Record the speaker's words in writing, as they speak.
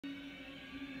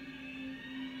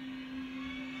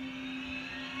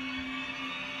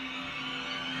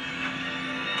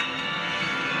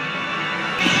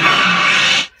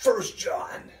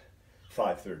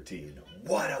5:13.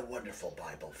 What a wonderful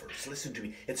Bible verse. Listen to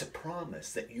me. It's a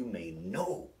promise that you may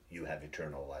know you have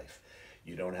eternal life.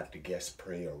 You don't have to guess,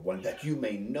 pray, or one that you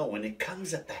may know. And it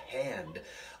comes at the hand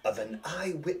of an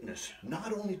eyewitness,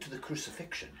 not only to the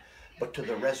crucifixion, but to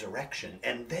the resurrection,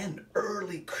 and then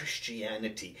early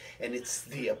Christianity. And it's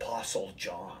the Apostle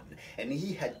John. And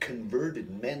he had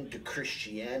converted men to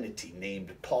Christianity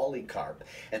named Polycarp.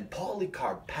 And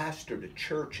Polycarp pastored a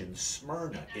church in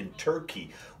Smyrna in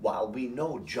Turkey, while we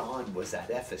know John was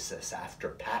at Ephesus after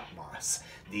Patmos,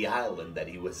 the island that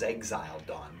he was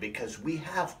exiled on, because we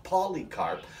have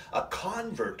Polycarp, a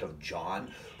convert of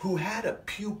John, who had a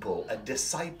pupil, a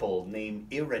disciple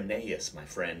named Irenaeus, my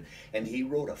friend, and he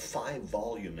wrote a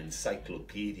 5-volume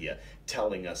encyclopedia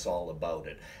telling us all about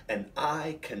it. An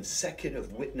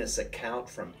eye-consecutive witness account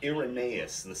from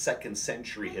Irenaeus, the 2nd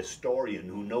century historian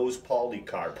who knows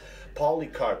Polycarp.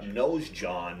 Polycarp knows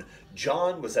John.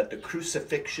 John was at the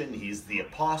crucifixion. He's the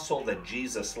apostle that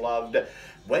Jesus loved.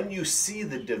 When you see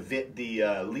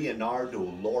the Leonardo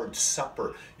Lord's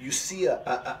Supper, you see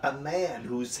a man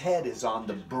whose head is on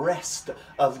the breast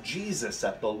of Jesus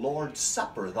at the Lord's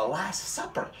Supper, the Last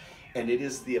Supper. And it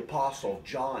is the Apostle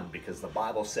John, because the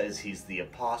Bible says he's the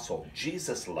apostle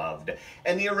Jesus loved.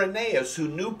 And Irenaeus, who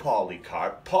knew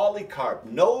Polycarp, Polycarp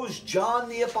knows John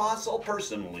the Apostle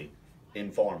personally,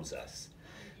 informs us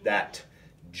that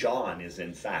John is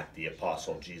in fact the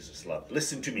apostle Jesus loved.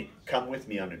 Listen to me. Come with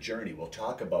me on a journey. We'll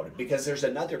talk about it, because there's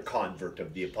another convert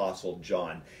of the apostle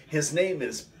John. His name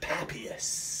is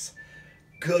Papias.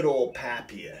 Good old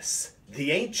Papias,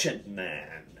 the ancient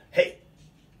man. Hey,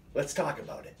 let's talk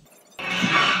about it.